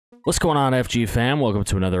What's going on, FG fam? Welcome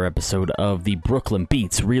to another episode of the Brooklyn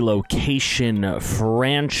Beats Relocation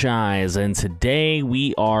Franchise. And today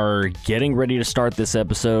we are getting ready to start this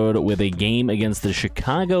episode with a game against the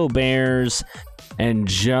Chicago Bears and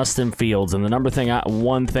Justin Fields. And the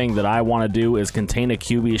one thing that I want to do is contain a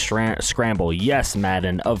QB scramble. Yes,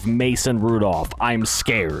 Madden, of Mason Rudolph. I'm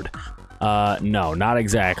scared. No, not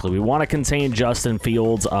exactly. We want to contain Justin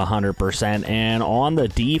Fields 100%, and on the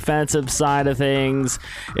defensive side of things,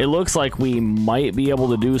 it looks like we might be able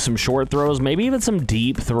to do some short throws, maybe even some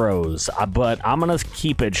deep throws, but I'm going to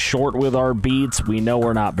keep it short with our beats. We know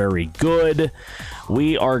we're not very good.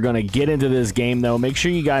 We are going to get into this game, though. Make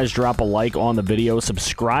sure you guys drop a like on the video.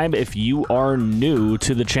 Subscribe if you are new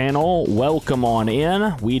to the channel. Welcome on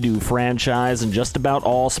in. We do franchise in just about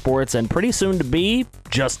all sports, and pretty soon to be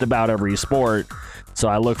just about every sport. So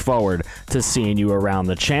I look forward to seeing you around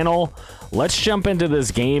the channel. Let's jump into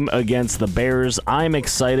this game against the Bears. I'm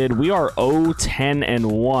excited. We are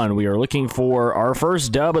 0-10-1. We are looking for our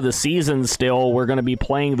first dub of the season still. We're going to be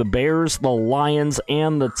playing the Bears, the Lions,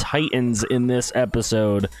 and the Titans in this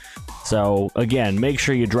episode. So, again, make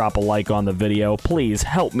sure you drop a like on the video. Please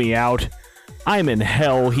help me out. I'm in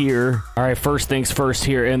hell here. All right, first things first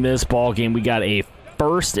here in this ball game. We got a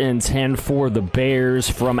 1st and 10 for the Bears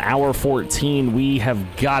from our 14. We have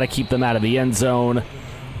got to keep them out of the end zone.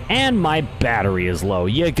 And my battery is low.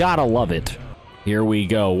 You gotta love it. Here we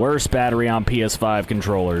go. Worst battery on PS5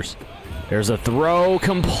 controllers. There's a throw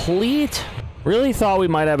complete. Really thought we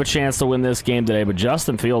might have a chance to win this game today, but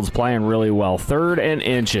Justin Fields playing really well. 3rd and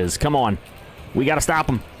inches. Come on. We gotta stop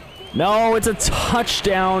him. No, it's a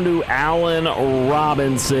touchdown to Allen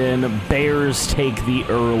Robinson. Bears take the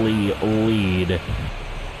early lead.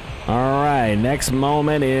 All right, next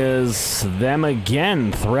moment is them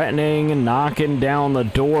again threatening, knocking down the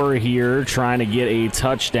door here, trying to get a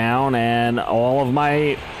touchdown, and all of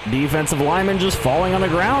my defensive linemen just falling on the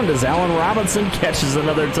ground as Allen Robinson catches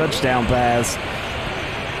another touchdown pass.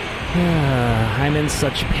 I'm in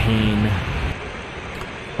such pain.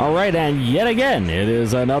 All right, and yet again, it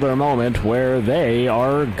is another moment where they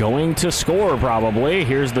are going to score, probably.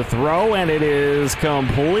 Here's the throw, and it is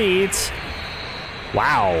complete.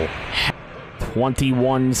 Wow.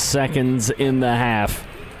 21 seconds in the half.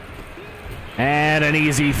 And an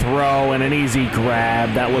easy throw and an easy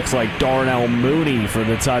grab. That looks like Darnell Mooney for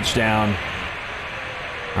the touchdown.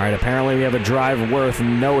 All right, apparently we have a drive worth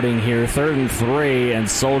noting here. 3rd and 3, and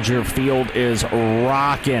Soldier Field is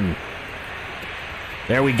rocking.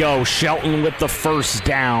 There we go. Shelton with the first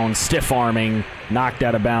down. Stiff arming. Knocked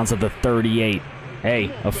out of bounds at the 38.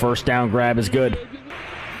 Hey, a first down grab is good.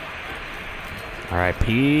 All right,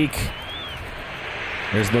 peek.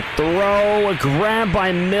 There's the throw, a grab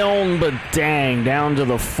by Milne, but dang, down to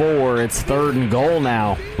the 4. It's 3rd and goal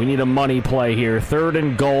now. We need a money play here. 3rd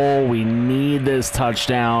and goal. We need this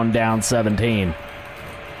touchdown, down 17.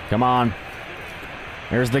 Come on.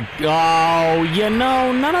 There's the... Oh, you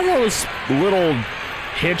know, none of those little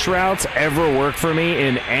hitch routes ever work for me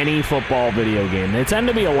in any football video game. They tend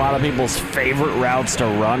to be a lot of people's favorite routes to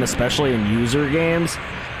run, especially in user games.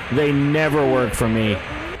 They never work for me.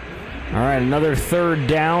 All right, another 3rd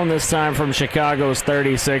down, this time from Chicago's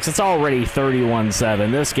 36. It's already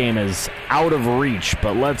 31-7. This game is out of reach,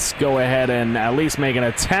 but let's go ahead and at least make an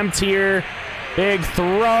attempt here. Big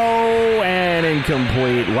throw and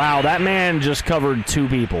incomplete. Wow, that man just covered 2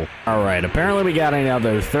 people. All right, apparently we got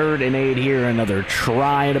another 3rd and 8 here, another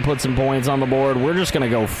try to put some points on the board. We're just going to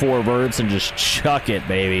go 4 verts and just chuck it,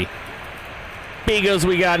 baby. Because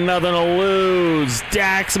we got nothing to lose.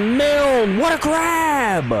 Dax Milne, what a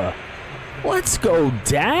grab! Let's go,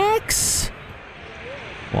 Dax!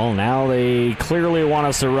 Well, now they clearly want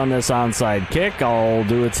us to run this onside kick. I'll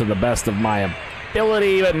do it to the best of my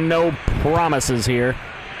ability, but no promises here.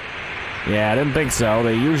 Yeah, I didn't think so.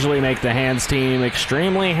 They usually make the hands team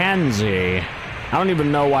extremely handsy. I don't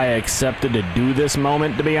even know why I accepted to do this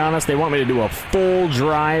moment, to be honest. They want me to do a full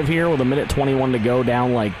drive here with 1:21 to go,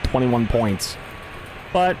 down like 21 points.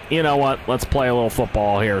 But, you know what? Let's play a little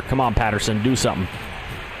football here. Come on, Patterson, do something.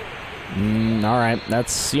 All right,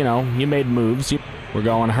 that's, you know, you made moves. We're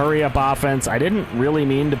going hurry-up offense. I didn't really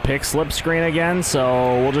mean to pick slip screen again,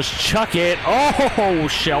 so we'll just chuck it. Oh,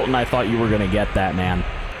 Shelton, I thought you were going to get that, man.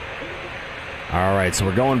 All right, so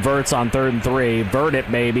we're going verts on 3rd and 3. Vert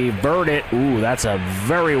it, baby. Vert it. Ooh, that's a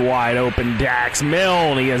very wide open Dax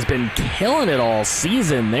Milne. He has been killing it all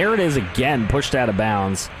season. There it is again, pushed out of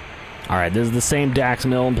bounds. All right, this is the same Dax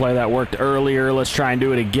Milne play that worked earlier. Let's try and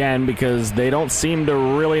do it again because they don't seem to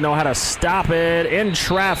really know how to stop it. In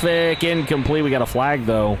traffic, incomplete. We got a flag,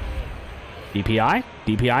 though. DPI?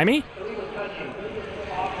 DPI me?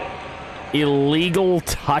 illegal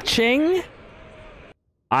touching?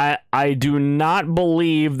 I do not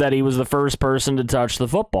believe that he was the first person to touch the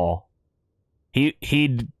football.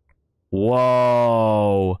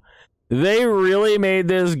 Whoa. They really made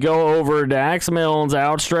this go over Dax Milne's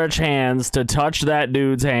outstretched hands to touch that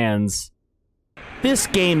dude's hands. This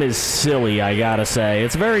game is silly, I gotta say.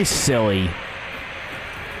 It's very silly.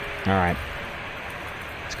 All right.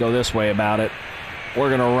 Let's go this way about it. We're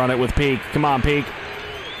going to run it with Peak. Come on, Peak.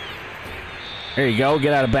 There you go.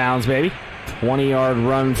 Get out of bounds, baby. 20-yard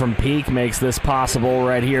run from Peak makes this possible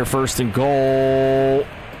right here. First and goal.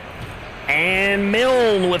 And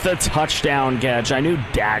Milne with a touchdown catch. I knew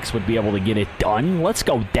Dax would be able to get it done. Let's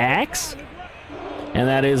go, Dax. And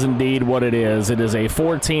that is indeed what it is. It is a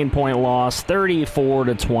 14-point loss,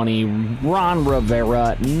 34-20. Ron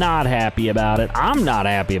Rivera not happy about it. I'm not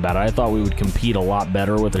happy about it. I thought we would compete a lot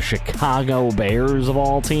better with the Chicago Bears of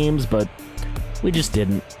all teams, but we just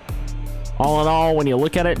didn't. All in all, when you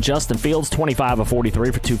look at it, Justin Fields, 25 of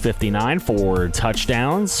 43 for 259 for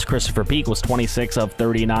touchdowns. Christopher Peak was 26 of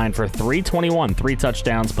 39 for 321, 3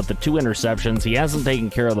 touchdowns, but the 2 interceptions. He hasn't taken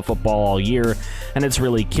care of the football all year, and it's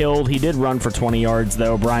really killed. He did run for 20 yards,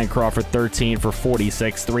 though. Brian Crawford, 13 for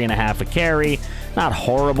 46, 3.5 a carry. Not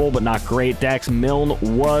horrible, but not great. Dax Milne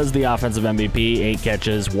was the offensive MVP, 8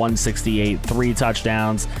 catches, 168, 3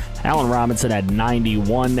 touchdowns. Allen Robinson had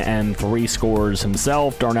 91 and 3 scores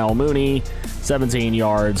himself. Darnell Mooney, 17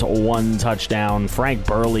 yards, 1 touchdown. Frank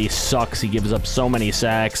Burley sucks. He gives up so many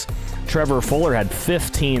sacks. Trevor Fuller had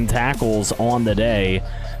 15 tackles on the day.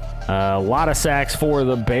 A lot of sacks for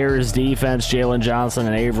the Bears defense. Jalen Johnson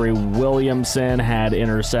and Avery Williamson had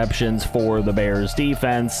interceptions for the Bears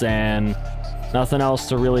defense, and nothing else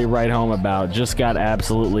to really write home about. Just got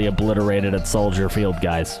absolutely obliterated at Soldier Field,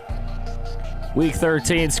 guys. Week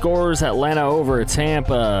 13 scores: Atlanta over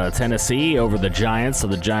Tampa, Tennessee over the Giants, so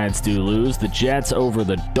the Giants do lose. The Jets over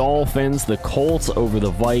the Dolphins, the Colts over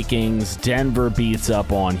the Vikings, Denver beats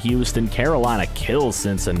up on Houston, Carolina kills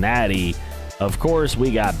Cincinnati. Of course,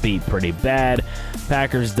 we got beat pretty bad.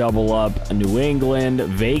 Packers double up New England.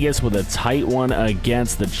 Vegas with a tight one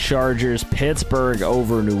against the Chargers. Pittsburgh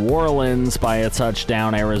over New Orleans by a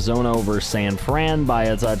touchdown. Arizona over San Fran by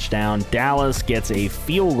a touchdown. Dallas gets a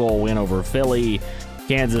field goal win over Philly.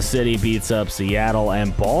 Kansas City beats up Seattle.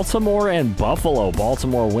 And Baltimore and Buffalo.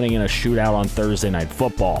 Baltimore winning in a shootout on Thursday Night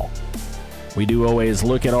Football. We do always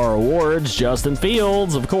look at our awards. Justin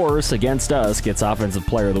Fields, of course, against us, gets Offensive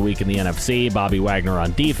Player of the Week in the NFC. Bobby Wagner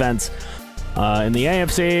on defense. In the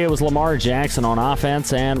AFC, it was Lamar Jackson on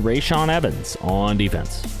offense and Rashawn Evans on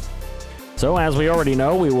defense. So, as we already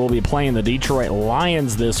know, we will be playing the Detroit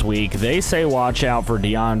Lions this week. They say watch out for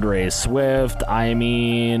DeAndre Swift. I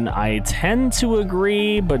mean, I tend to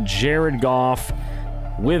agree, but Jared Goff,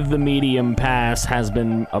 with the medium pass, has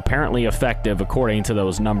been apparently effective according to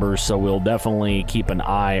those numbers, so we'll definitely keep an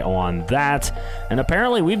eye on that. And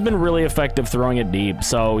apparently we've been really effective throwing it deep,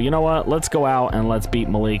 so you know what? Let's go out and let's beat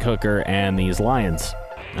Malik Hooker and these Lions.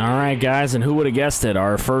 All right, guys, and who would have guessed it?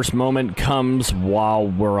 Our first moment comes while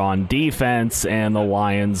we're on defense, and the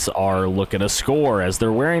Lions are looking to score as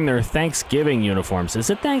they're wearing their Thanksgiving uniforms.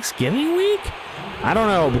 Is it Thanksgiving week? I don't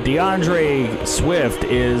know, but DeAndre Swift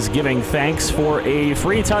is giving thanks for a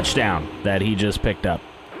free touchdown that he just picked up.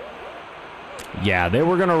 Yeah, they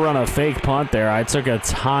were going to run a fake punt there. I took a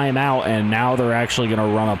timeout, and now they're actually going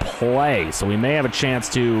to run a play. So we may have a chance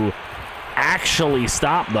to actually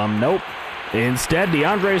stop them. Nope. Instead,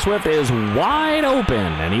 DeAndre Swift is wide open,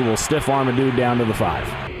 and he will stiff arm a dude down to the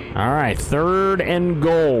 5. All right, 3rd and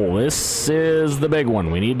goal. This is the big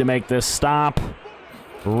one. We need to make this stop.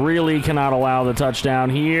 Really cannot allow the touchdown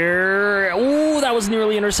here. Ooh, that was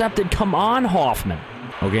nearly intercepted. Come on, Hoffman.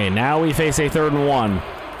 Okay, now we face a 3rd and 1.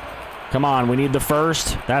 Come on, we need the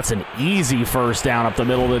first. That's an easy first down up the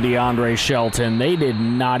middle to DeAndre Shelton. They did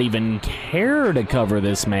not even care to cover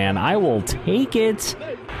this man. I will take it.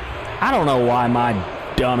 I don't know why my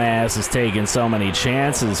dumbass is taking so many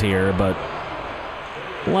chances here, but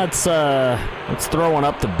let's throw one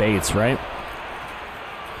up to Bates, right?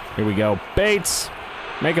 Here we go. Bates.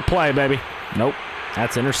 Make a play, baby. Nope.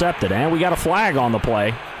 That's intercepted. And we got a flag on the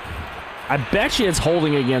play. I bet you it's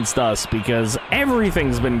holding against us because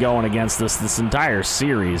everything's been going against us this entire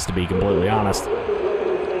series, to be completely honest.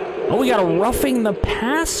 Oh, we got a roughing the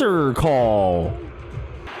passer call.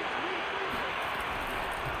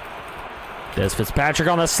 Des Fitzpatrick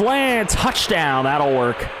on the slant. Touchdown. That'll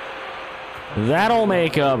work. That'll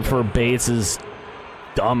make up for Bates's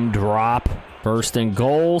dumb drop. 1st and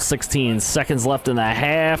goal, 16 seconds left in the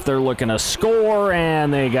half. They're looking to score,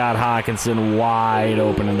 and they got Hockenson wide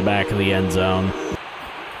open in the back of the end zone.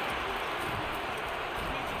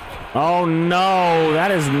 Oh, no.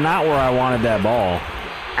 That is not where I wanted that ball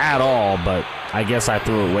at all, but I guess I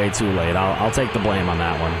threw it way too late. I'll take the blame on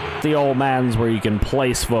that one. The old Maddens where you can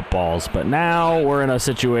place footballs, but now we're in a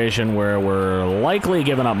situation where we're likely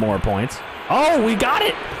giving up more points. Oh, we got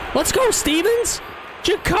it. Let's go, Stevens.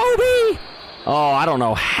 Jacoby. Oh, I don't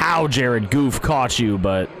know how Jared Goof caught you,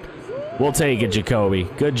 but we'll take it, Jacoby.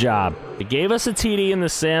 Good job. It gave us a TD in the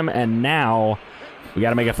sim, and now we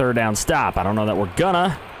got to make a third down stop. I don't know that we're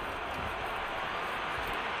gonna.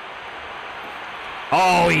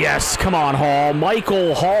 Oh, yes. Come on, Hall.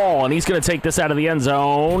 Michael Hall, and he's going to take this out of the end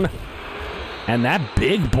zone. And that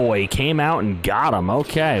big boy came out and got him.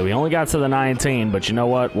 Okay, we only got to the 19, but you know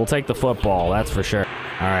what? We'll take the football, that's for sure.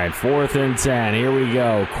 All right, 4th and 10. Here we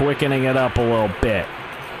go, quickening it up a little bit.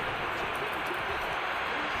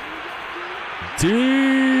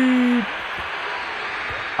 Deep.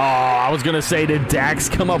 Oh, I was going to say, did Dax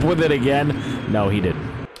come up with it again? No, he didn't.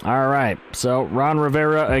 All right, so Ron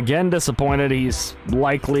Rivera, again disappointed. He's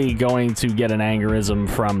likely going to get an aneurysm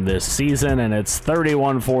from this season, and it's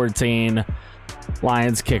 31-14.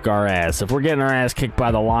 Lions kick our ass. If we're getting our ass kicked by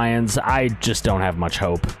the Lions, I just don't have much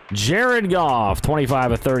hope. Jared Goff,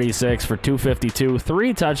 25 of 36 for 252,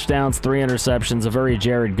 3 touchdowns, 3 interceptions, a very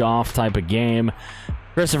Jared Goff type of game.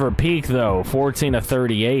 Christopher Peak, though, 14 of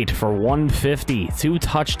 38 for 150, 2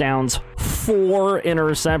 touchdowns, 4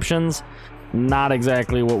 interceptions. Not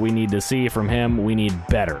exactly what we need to see from him. We need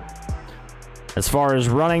better. As far as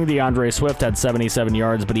running, DeAndre Swift had 77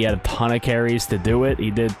 yards, but he had a ton of carries to do it.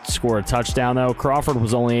 He did score a touchdown, though. Crawford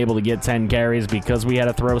was only able to get 10 carries because we had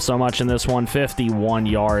to throw so much in this one. 51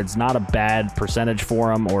 yards. Not a bad percentage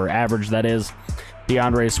for him, or average, that is.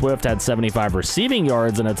 DeAndre Swift had 75 receiving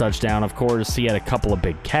yards and a touchdown. Of course, he had a couple of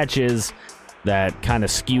big catches that kind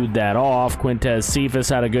of skewed that off. Quintez Cephas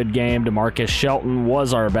had a good game. DeMarcus Shelton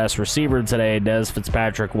was our best receiver today. Des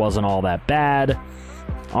Fitzpatrick wasn't all that bad.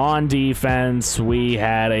 On defense, we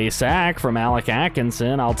had a sack from Alec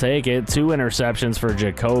Atkinson. I'll take it. 2 interceptions for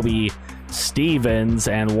Jacoby Stevens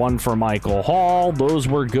and 1 for Michael Hall. Those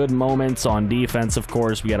were good moments on defense, of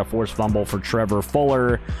course. We had a forced fumble for Trevor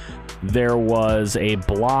Fuller. There was a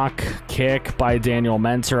block kick by Daniel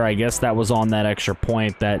Mentor. I guess that was on that extra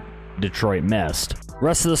point that Detroit missed.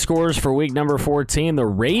 Rest of the scores for week number 14, the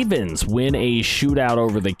Ravens win a shootout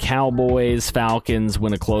over the Cowboys. Falcons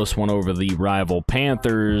win a close one over the rival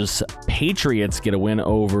Panthers. Patriots get a win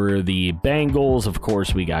over the Bengals. Of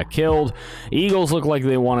course, we got killed. Eagles look like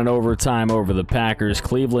they won in overtime over the Packers.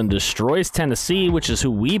 Cleveland destroys Tennessee, which is who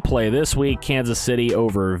we play this week. Kansas City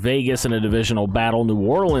over Vegas in a divisional battle. New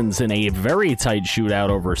Orleans in a very tight shootout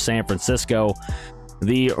over San Francisco.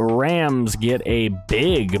 The Rams get a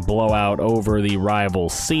big blowout over the rival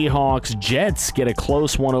Seahawks. Jets get a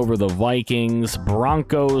close one over the Vikings.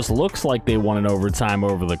 Broncos looks like they won in overtime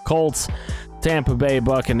over the Colts. Tampa Bay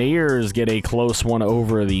Buccaneers get a close one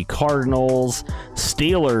over the Cardinals.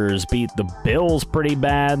 Steelers beat the Bills pretty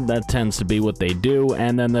bad. That tends to be what they do.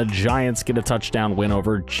 And then the Giants get a touchdown win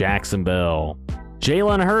over Jacksonville.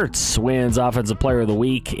 Jalen Hurts wins Offensive Player of the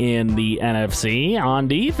Week in the NFC. On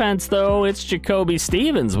defense, though, it's Jacoby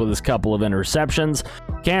Stevens with his couple of interceptions.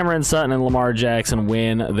 Cameron Sutton and Lamar Jackson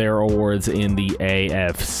win their awards in the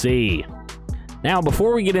AFC. Now,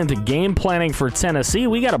 before we get into game planning for Tennessee,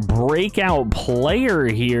 we got a breakout player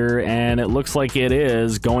here, and it looks like it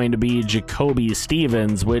is going to be Jacoby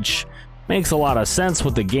Stevens, which makes a lot of sense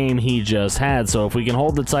with the game he just had. So if we can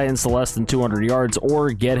hold the Titans to less than 200 yards or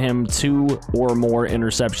get him 2 or more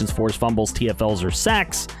interceptions, forced fumbles, TFLs, or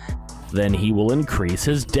sacks, then he will increase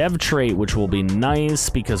his dev trait, which will be nice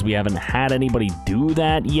because we haven't had anybody do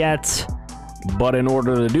that yet. But in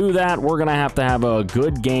order to do that, we're going to have a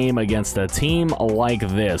good game against a team like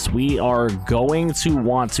this. We are going to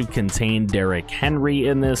want to contain Derrick Henry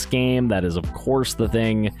in this game. That is, of course, the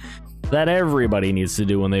thing that everybody needs to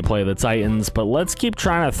do when they play the Titans, but let's keep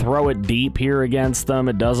trying to throw it deep here against them.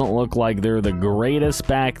 It doesn't look like they're the greatest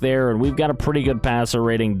back there, and we've got a pretty good passer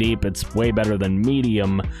rating deep. It's way better than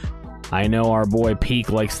medium. I know our boy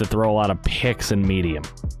Peak likes to throw a lot of picks in medium.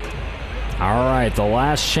 All right, the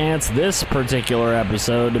last chance this particular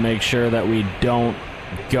episode to make sure that we don't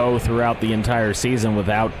go throughout the entire season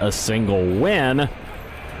without a single win.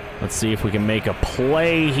 Let's see if we can make a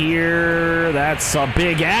play here. That's a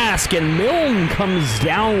big ask, and Milne comes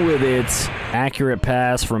down with it. Accurate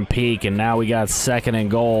pass from Peak, and now we got 2nd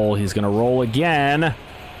and goal. He's going to roll again.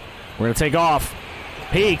 We're going to take off.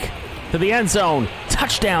 Peak to the end zone.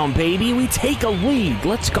 Touchdown, baby. We take a lead.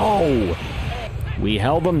 Let's go. We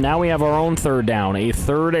held them. Now we have our own 3rd down, a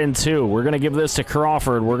 3rd and 2. We're going to give this to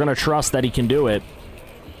Crawford. We're going to trust that he can do it.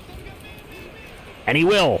 And he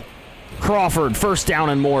will. Crawford, first down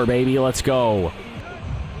and more, baby. Let's go.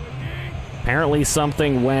 Apparently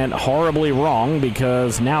something went horribly wrong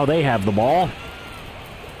because now they have the ball.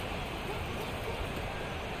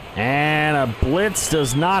 And a blitz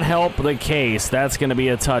does not help the case. That's going to be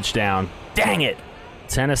a touchdown. Dang it.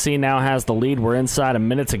 Tennessee now has the lead. We're inside a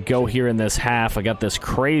minute to go here in this half. I got this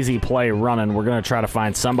crazy play running. We're going to try to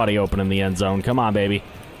find somebody open in the end zone. Come on, baby.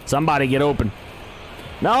 Somebody get open.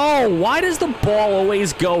 No, why does the ball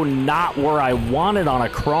always go not where I want it on a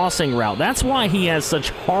crossing route? That's why he has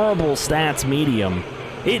such horrible stats medium.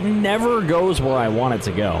 It never goes where I want it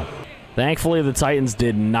to go. Thankfully, the Titans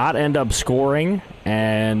did not end up scoring,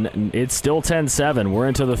 and it's still 10-7. We're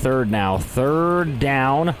into the third now. Third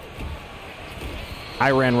down.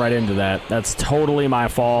 I ran right into that. That's totally my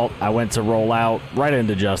fault. I went to roll out right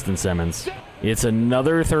into Justin Simmons. It's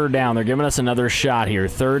another third down. They're giving us another shot here.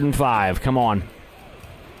 3rd and 5. Come on.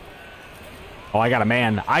 Oh, I got a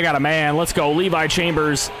man. I got a man. Let's go. Levi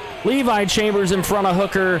Chambers. Levi Chambers in front of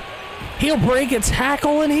Hooker. He'll break a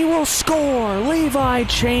tackle and he will score. Levi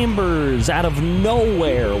Chambers out of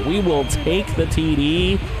nowhere. We will take the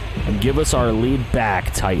TD and give us our lead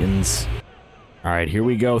back, Titans. All right, here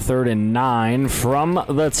we go. 3rd and 9 from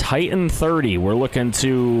the Titan 30. We're looking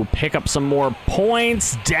to pick up some more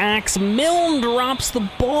points. Dax Milne drops the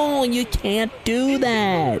ball. You can't do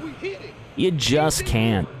that. You just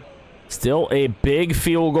can't. Still a big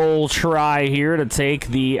field goal try here to take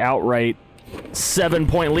the outright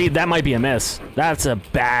 7-point lead. That might be a miss. That's a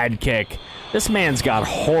bad kick. This man's got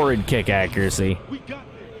horrid kick accuracy.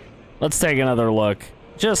 Let's take another look.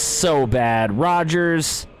 Just so bad.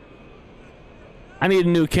 Rodgers. I need a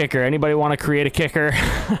new kicker. Anybody want to create a kicker?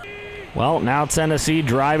 Well, now Tennessee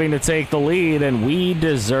driving to take the lead, and we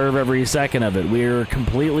deserve every second of it. We're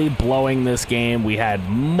completely blowing this game. We had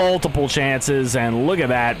multiple chances, and look at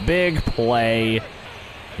that big play.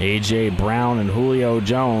 A.J. Brown and Julio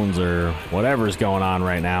Jones, or whatever's going on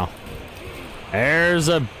right now. There's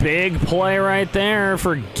a big play right there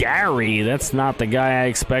for Gary. That's not the guy I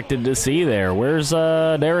expected to see there. Where's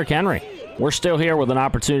Derrick Henry? We're still here with an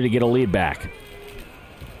opportunity to get a lead back.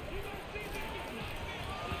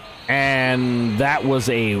 And that was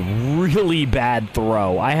a really bad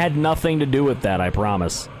throw. I had nothing to do with that, I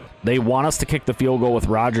promise. They want us to kick the field goal with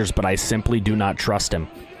Rodgers, but I simply do not trust him.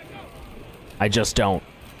 I just don't.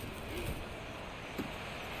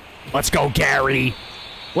 Let's go, Gary.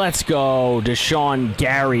 Let's go. Deshaun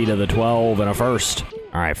Gary to the 12 and a first.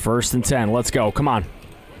 All right, 1st and 10. Let's go. Come on.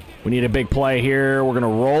 We need a big play here. We're going to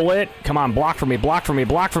roll it. Come on, block for me, block for me,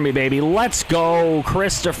 block for me, baby. Let's go.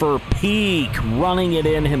 Christopher Peak running it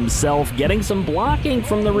in himself, getting some blocking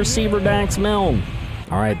from the receiver, Dax Milne.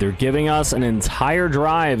 All right, they're giving us an entire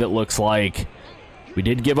drive, it looks like. We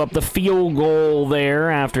did give up the field goal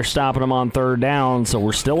there after stopping them on 3rd down, so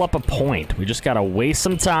we're still up a point. We just got to waste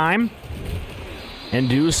some time and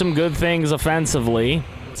do some good things offensively.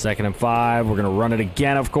 2nd and 5. We're going to run it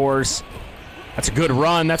again, of course. That's a good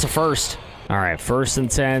run. That's a first. All right, 1st and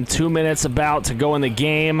 10. 2 minutes about to go in the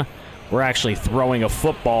game. We're actually throwing a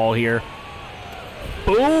football here.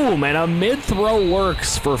 Boom, and a mid-throw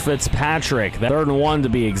works for Fitzpatrick. 3rd and 1 to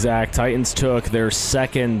be exact. Titans took their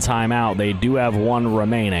 2nd timeout. They do have 1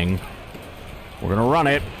 remaining. We're going to run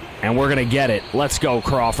it, and we're going to get it. Let's go,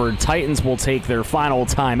 Crawford. Titans will take their final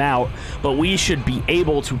timeout, but we should be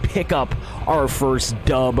able to pick up our first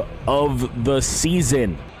dub of the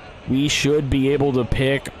season. We should be able to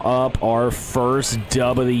pick up our first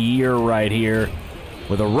dub of the year right here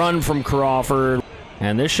with a run from Crawford.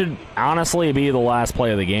 And this should honestly be the last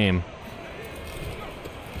play of the game.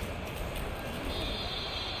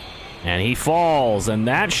 And he falls, and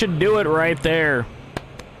that should do it right there.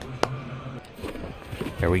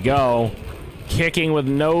 There we go. Kicking with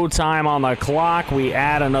no time on the clock. We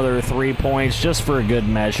add another 3 points just for a good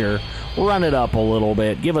measure. Run it up a little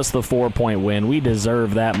bit. Give us the 4-point win. We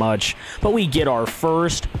deserve that much. But we get our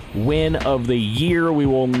first win of the year. We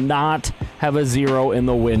will not have a 0 in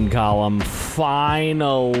the win column. Finally.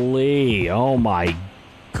 Oh my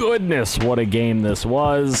goodness, what a game this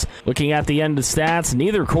was. Looking at the end of stats,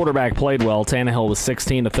 neither quarterback played well. Tannehill was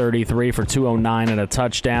 16 of 33 for 209 and a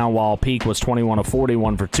touchdown, while Peak was 21 of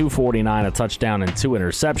 41 for 249, a touchdown and 2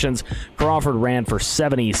 interceptions. Crawford ran for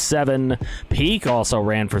 77. Peak also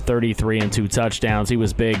ran for 33 and 2 touchdowns. He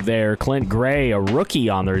was big there. Clint Gray, a rookie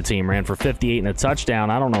on their team, ran for 58 and a touchdown.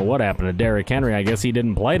 I don't know what happened to Derrick Henry. I guess he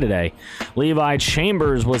didn't play today. Levi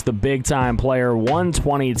Chambers was the big-time player,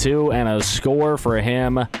 122 and a score for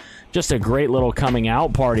him. Just a great little coming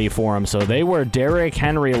out party for him. So they were Derrick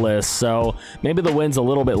Henry-less, so maybe the win's a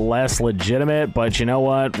little bit less legitimate, but you know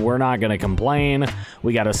what? We're not going to complain.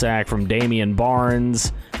 We got a sack from Damian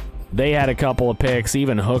Barnes. They had a couple of picks.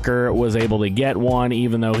 Even Hooker was able to get one,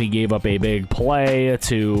 even though he gave up a big play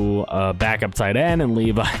to a backup tight end and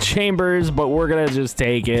Levi Chambers, but we're going to just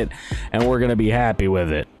take it, and we're going to be happy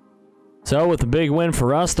with it. So with the big win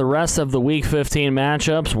for us, the rest of the Week 15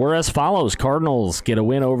 matchups were as follows. Cardinals get a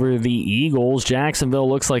win over the Eagles. Jacksonville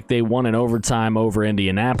looks like they won in overtime over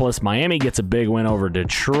Indianapolis. Miami gets a big win over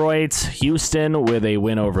Detroit. Houston with a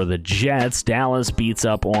win over the Jets. Dallas beats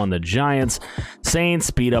up on the Giants.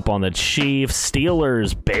 Saints beat up on the Chiefs.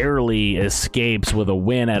 Steelers barely escapes with a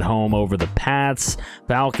win at home over the Pats.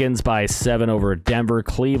 Falcons by 7 over Denver.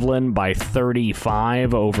 Cleveland by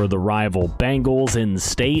 35 over the rival Bengals in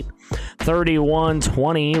state.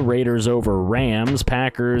 31-20 Raiders over Rams.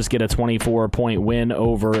 Packers get a 24-point win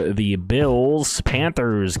over the Bills.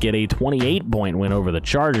 Panthers get a 28-point win over the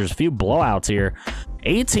Chargers. A few blowouts here.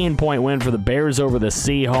 18-point win for the Bears over the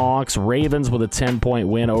Seahawks. Ravens with a 10-point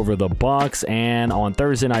win over the Bucks. And on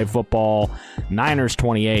Thursday Night Football, Niners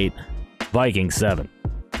 28, Vikings 7.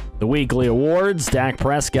 The weekly awards, Dak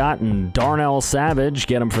Prescott and Darnell Savage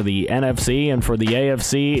get them for the NFC, and for the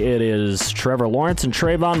AFC, it is Trevor Lawrence and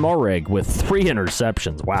Trayvon Mulrig with 3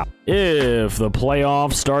 interceptions. Wow. If the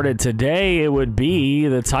playoffs started today, it would be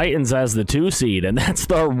the Titans as the 2 seed, and that's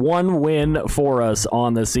the 1 win for us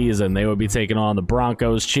on the season. They would be taking on the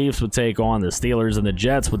Broncos. Chiefs would take on the Steelers, and the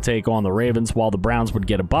Jets would take on the Ravens, while the Browns would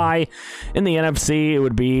get a bye. In the NFC, it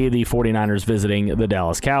would be the 49ers visiting the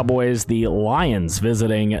Dallas Cowboys, the Lions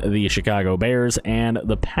visiting the Chicago Bears, and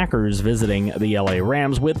the Packers visiting the LA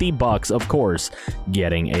Rams, with the Bucks, of course,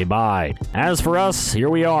 getting a bye. As for us, here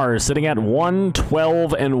we are, sitting at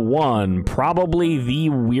 1-12-1, probably the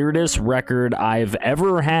weirdest record I've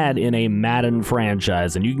ever had in a Madden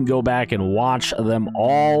franchise, and you can go back and watch them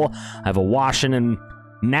all. I have a Washington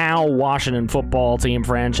football team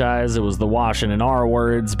franchise. It was the Washington R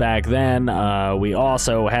words back then. We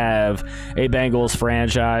also have a Bengals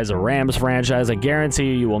franchise, a Rams franchise. I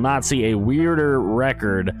guarantee you will not see a weirder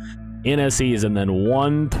record in a season than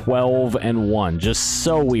 1-12-1. Just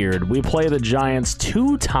so weird. We play the Giants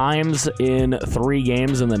 2 times in 3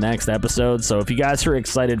 games in the next episode, so if you guys are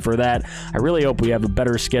excited for that, I really hope we have a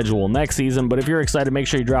better schedule next season. But if you're excited, make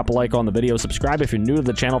sure you drop a like on the video, subscribe if you're new to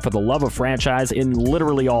the channel, for the love of franchise in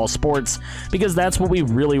literally all sports, because that's what we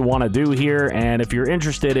really want to do here. And if you're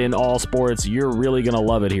interested in all sports, you're really gonna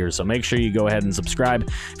love it here, so make sure you go ahead and subscribe.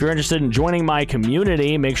 If you're interested in joining my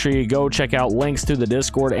community, make sure you go check out links to the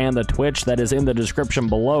Discord and the Twitch that is in the description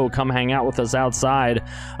below. Come hang out with us outside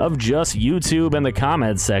of just YouTube and the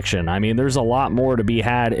comments section. I mean, there's a lot more to be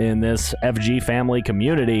had in this FG family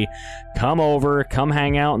community. Come over, come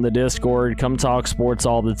hang out in the Discord, come talk sports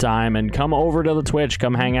all the time, and come over to the Twitch,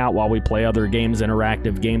 come hang out while we play other games,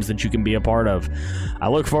 interactive games that you can be a part of. I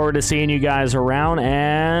look forward to seeing you guys around,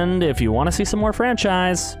 and if you want to see some more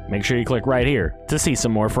franchise, make sure you click right here to see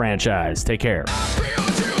some more franchise. Take care.